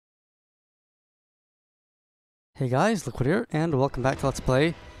Hey guys, Liquid here, and welcome back to Let's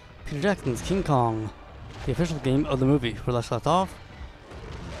Play Peter Jackson's King Kong, the official game of the movie. Where last left off,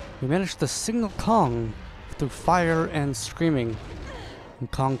 we managed to signal Kong through fire and screaming, and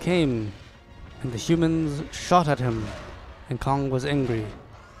Kong came, and the humans shot at him, and Kong was angry,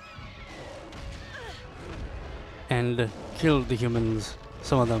 and killed the humans,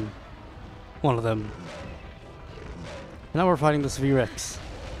 some of them, one of them. And now we're fighting this V-Rex,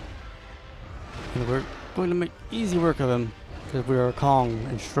 and we're going to make easy work of him because we are Kong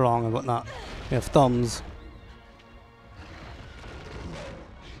and strong and whatnot. We have thumbs.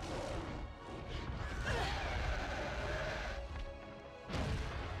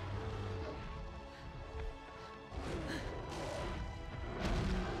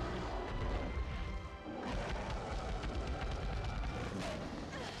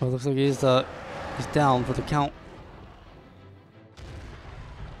 Well, it looks like he's down for the count.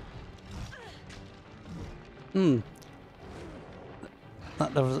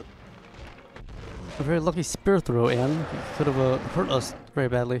 That was a very lucky spear throw, and he could have hurt us very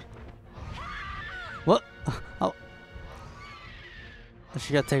badly. What? Oh.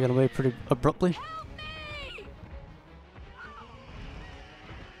 She got taken away pretty abruptly.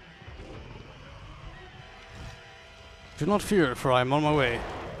 Do not fear, for I am on my way.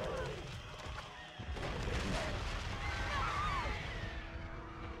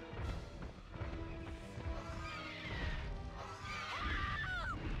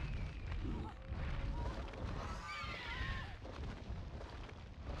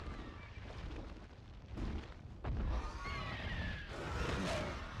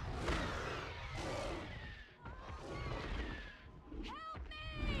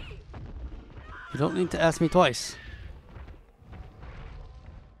 You don't need to ask me twice.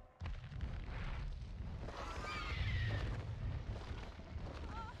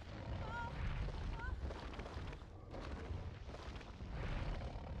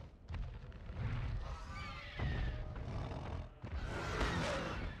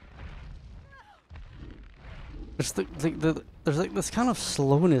 There's like this kind of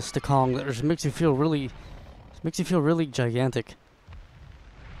slowness to Kong that just makes you feel really gigantic.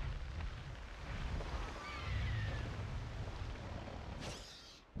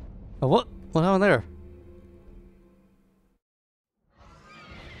 Oh, what? What happened there?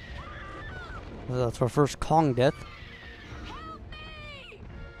 Well, that's our first Kong death.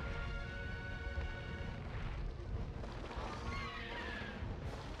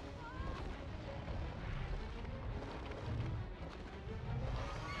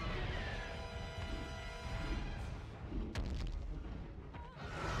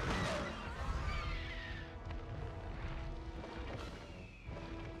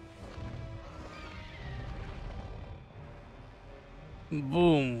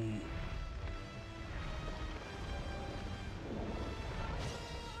 Boom.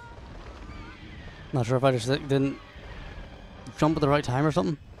 Not sure if I just didn't jump at the right time or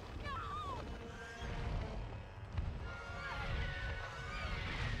something.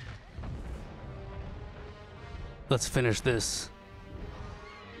 Let's finish this.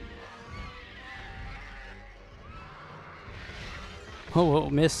 Oh,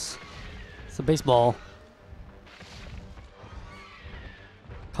 miss. It's a baseball.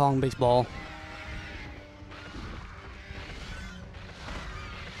 Kong baseball.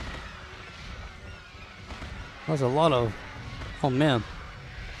 That's a lot of... Oh man.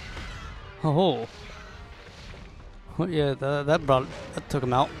 Oh. Oh yeah, that took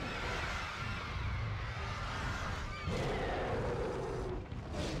him out.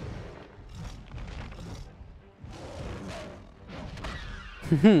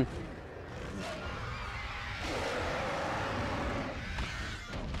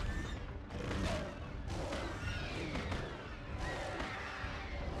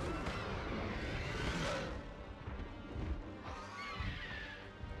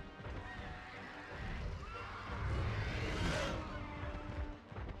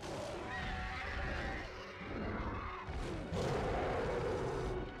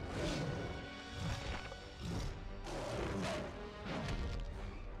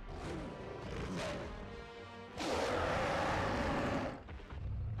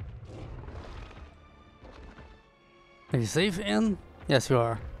 Are you safe, Anne? Yes, you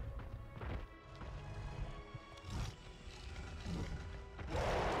are. I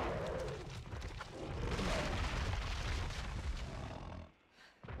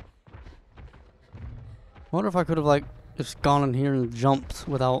wonder if I could have like just gone in here and jumped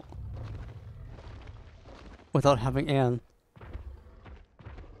without having Anne.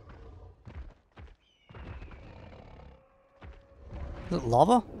 Is it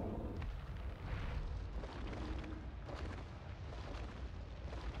lava?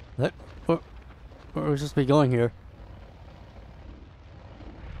 That, where are we supposed to be going here?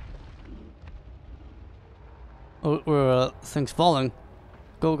 Oh, where things falling.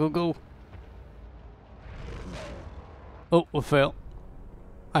 Go, go, go. Oh, we fail.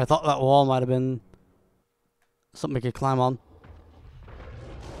 I thought that wall might have been something we could climb on.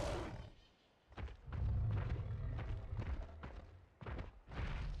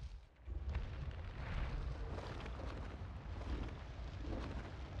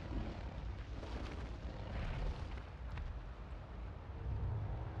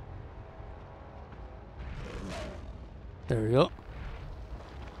 There we go.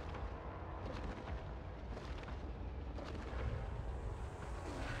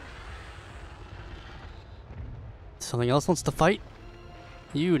 Something else wants to fight?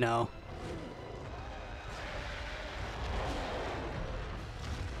 You now.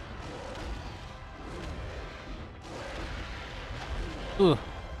 Ugh.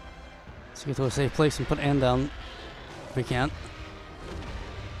 Let's get to a safe place and put Anne down if we can.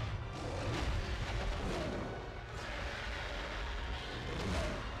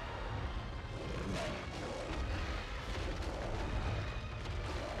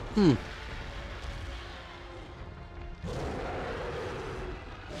 Hmm.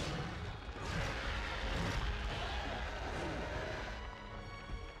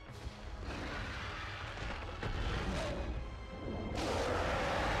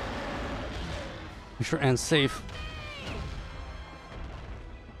 Make sure Anne's safe.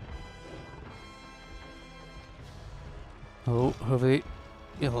 Oh, hopefully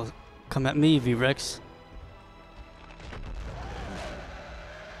it'll come at me, V-Rex.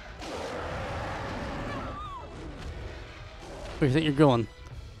 Where do you think you're going?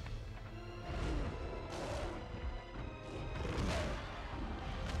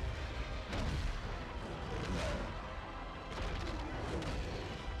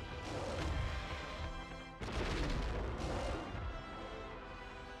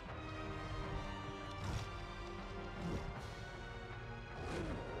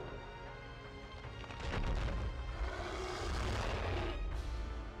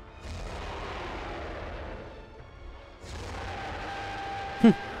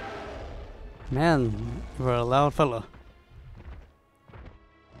 Man, you're a loud fella.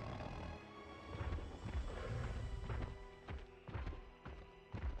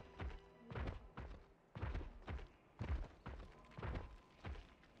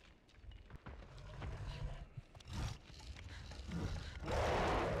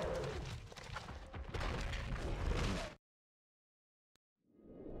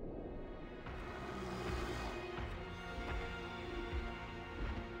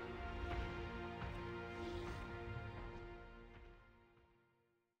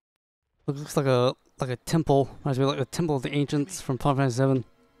 Looks like a temple. Reminds me of like the temple of the ancients from Final Fantasy VII.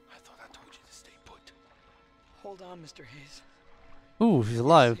 I thought I told you to stay put. Hold on, Mr. Hayes. Ooh, she's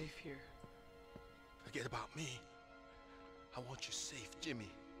alive. Safe here. Forget about me. I want you safe,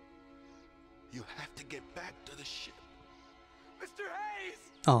 Jimmy. You have to get back to the ship. Mr. Hayes!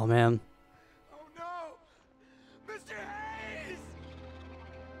 Oh man. Oh no! Mr. Hayes!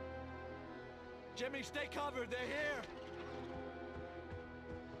 Jimmy, stay covered. They're here.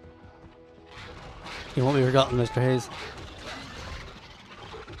 You won't be forgotten, Mr. Hayes. Stay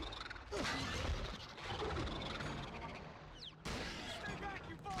back,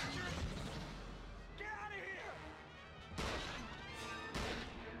 you vultures! Get out of here!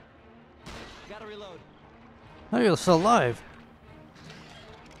 Gotta reload. Oh, you're still alive.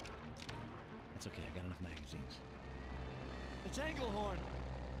 It's okay. I got enough magazines. It's Englehorn.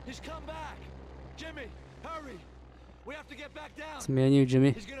 He's come back. Jimmy, hurry. We have to get back down. It's me and you,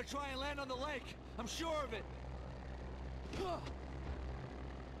 Jimmy. He's gonna try and land on the lake. I'm sure of it.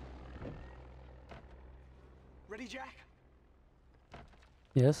 Ready, Jack?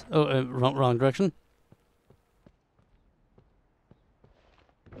 Yes. Oh, wrong direction.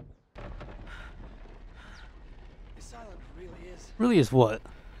 This island really is Really is what?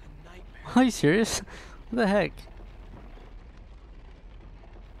 a nightmare. Are you serious? What the heck?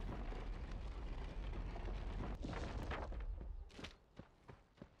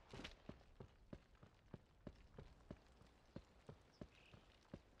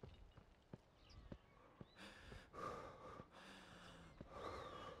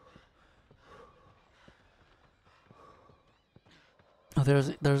 Oh,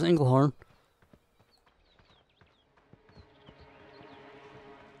 there's Englehorn.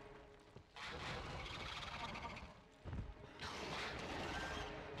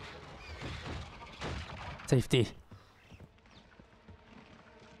 Safety.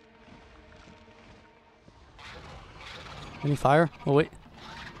 Any fire? Oh wait.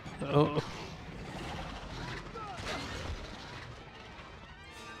 Oh.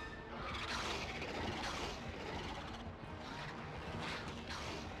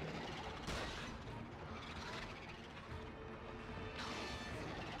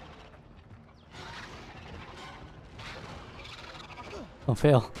 Don't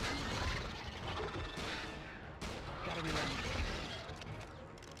fail. Gotta reload.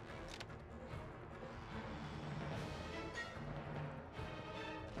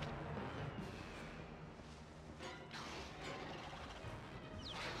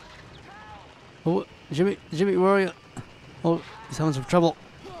 Oh, Jimmy, Jimmy, where are you? Oh, he's having some trouble.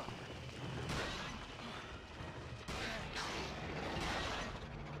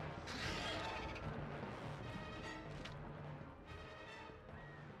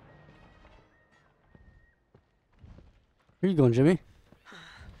 Where are you going, Jimmy?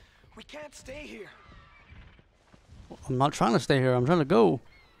 We can't stay here. I'm not trying to stay here. I'm trying to go.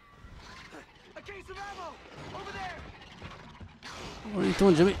 A case of ammo over there. What are you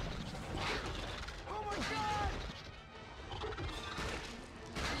doing, Jimmy? Oh my God!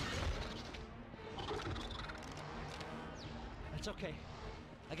 That's okay.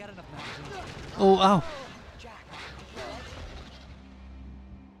 I got enough magazines. Oh, ow. Jack.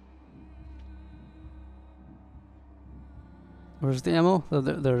 Where's the ammo? Oh,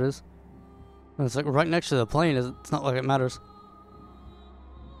 there it is. It's like right next to the plane. It's not like it matters.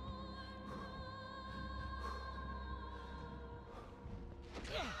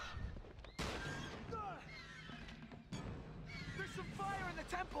 There's some fire in the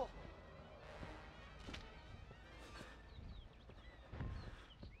temple.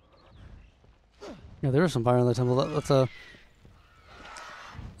 Yeah, there is some fire in the temple. That's It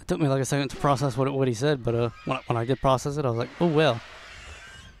took me like a second to process what he said, but when I did process it, I was like, oh well.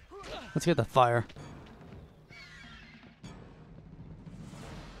 Let's get the fire.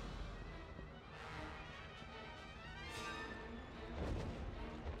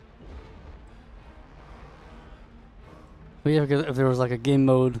 But yeah, because if there was like a game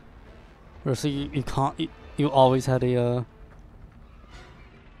mode where so you can't you always had a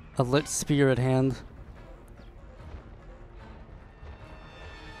lit spear at hand.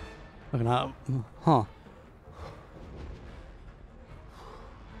 Okay, now, huh?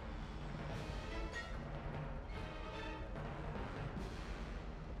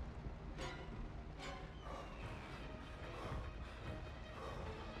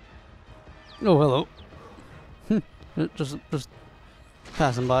 Oh, hello. just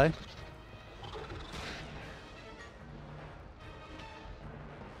passing by.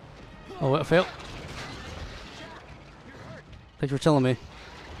 Oh, what, fail? Thanks for telling me.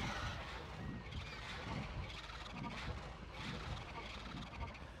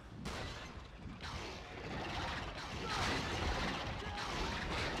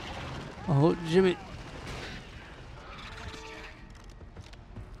 Oh, Jimmy.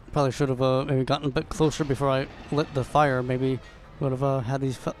 Probably should have maybe gotten a bit closer before I lit the fire. Maybe would have had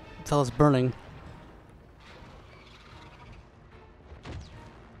these fellas burning.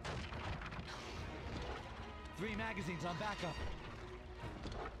 Three magazines on backup.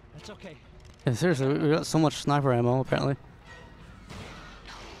 That's okay. Yeah, seriously, we got so much sniper ammo apparently.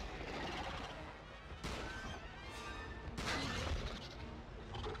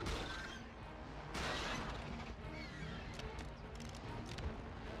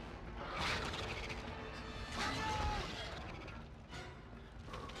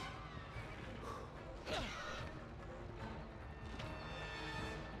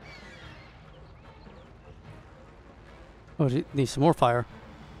 Oh, need some more fire.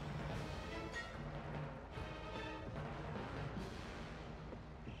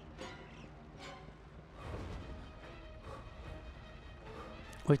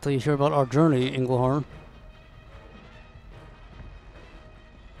 Wait till you hear about our journey, Englehorn.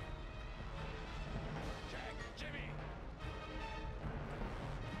 Jack, Jimmy!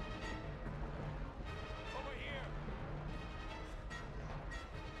 Over here!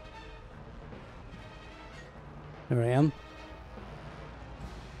 Here I am.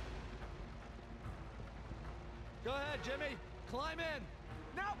 Go ahead, Jimmy. Climb in.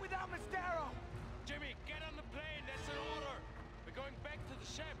 Not without Mistero. Jimmy, get on the plane, that's an order! We're going back to the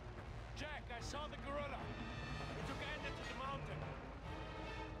ship! Jack, I saw the gorilla! It took Ender to the mountain!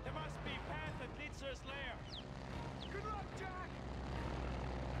 There must be a path that leads to his lair! Good luck, Jack.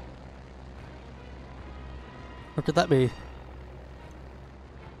 What could that be?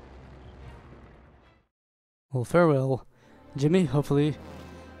 Well, farewell, Jimmy. Hopefully,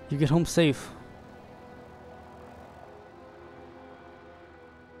 you get home safe.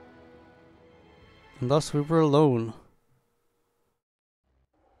 And thus we were alone.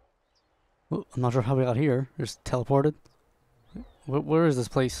 I'm not sure how we got here. Just teleported. Where is this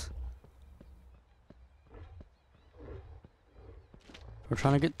place? We're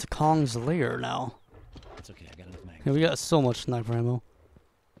trying to get to Kong's lair now. It's okay, I got enough magazines. Yeah, we got so much sniper ammo.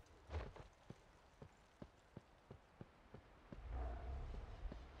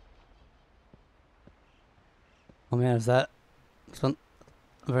 Oh man, is that a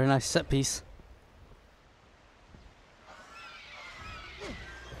very nice set piece?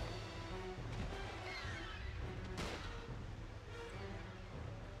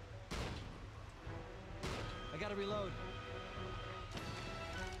 I gotta reload.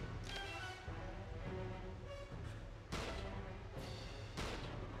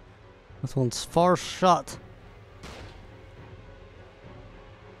 This one's far shot.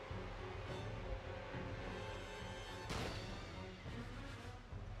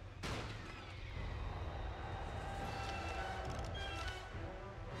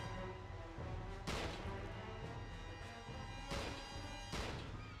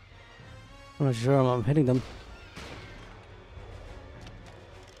 I'm not sure I'm hitting them.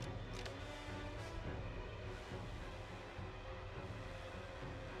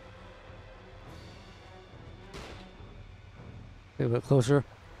 Get a bit closer.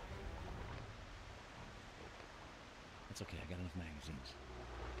 It's okay, I got enough magazines.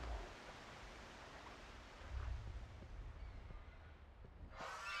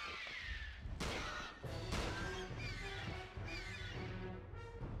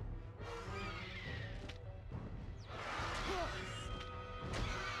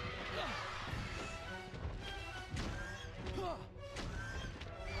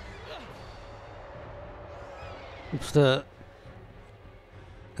 It's the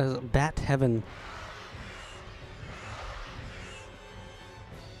bat heaven.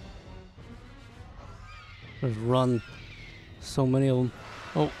 Just run. So many of them.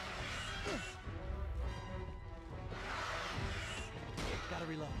 Oh, Gotta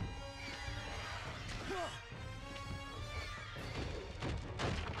reload.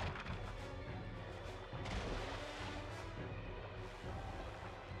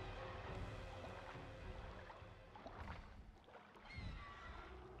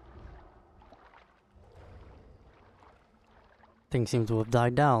 things seem to have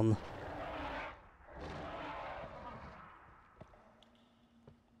died down.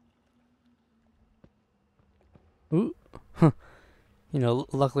 Ooh. You know,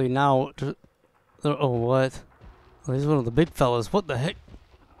 luckily now. Oh, what? Oh, he's one of the big fellas. What the heck?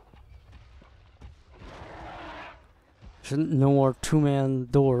 Shouldn't no more two-man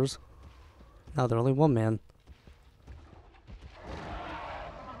doors. Now they're only one man.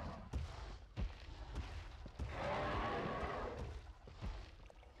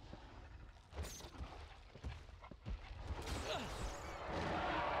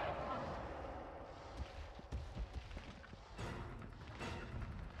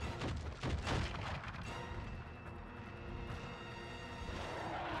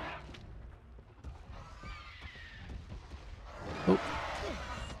 Oh.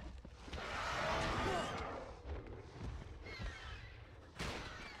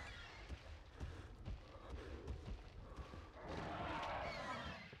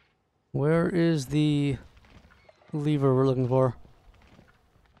 Where is the lever we're looking for?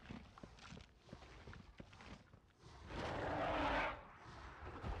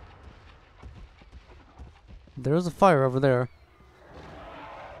 There's a fire over there.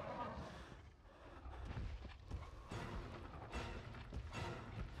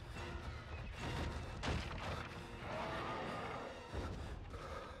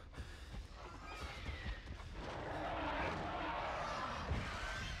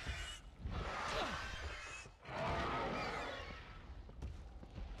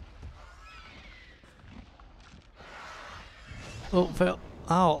 Oh, fail.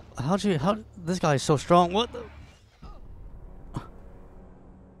 Ow. How this guy's so strong. What the?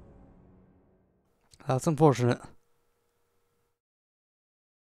 That's unfortunate.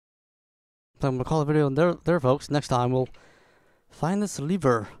 So I'm gonna call the video there, folks. Next time we'll find this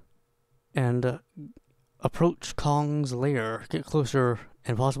lever and approach Kong's lair, get closer,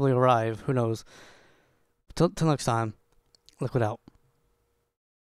 and possibly arrive. Who knows? Till next time, Liquid out.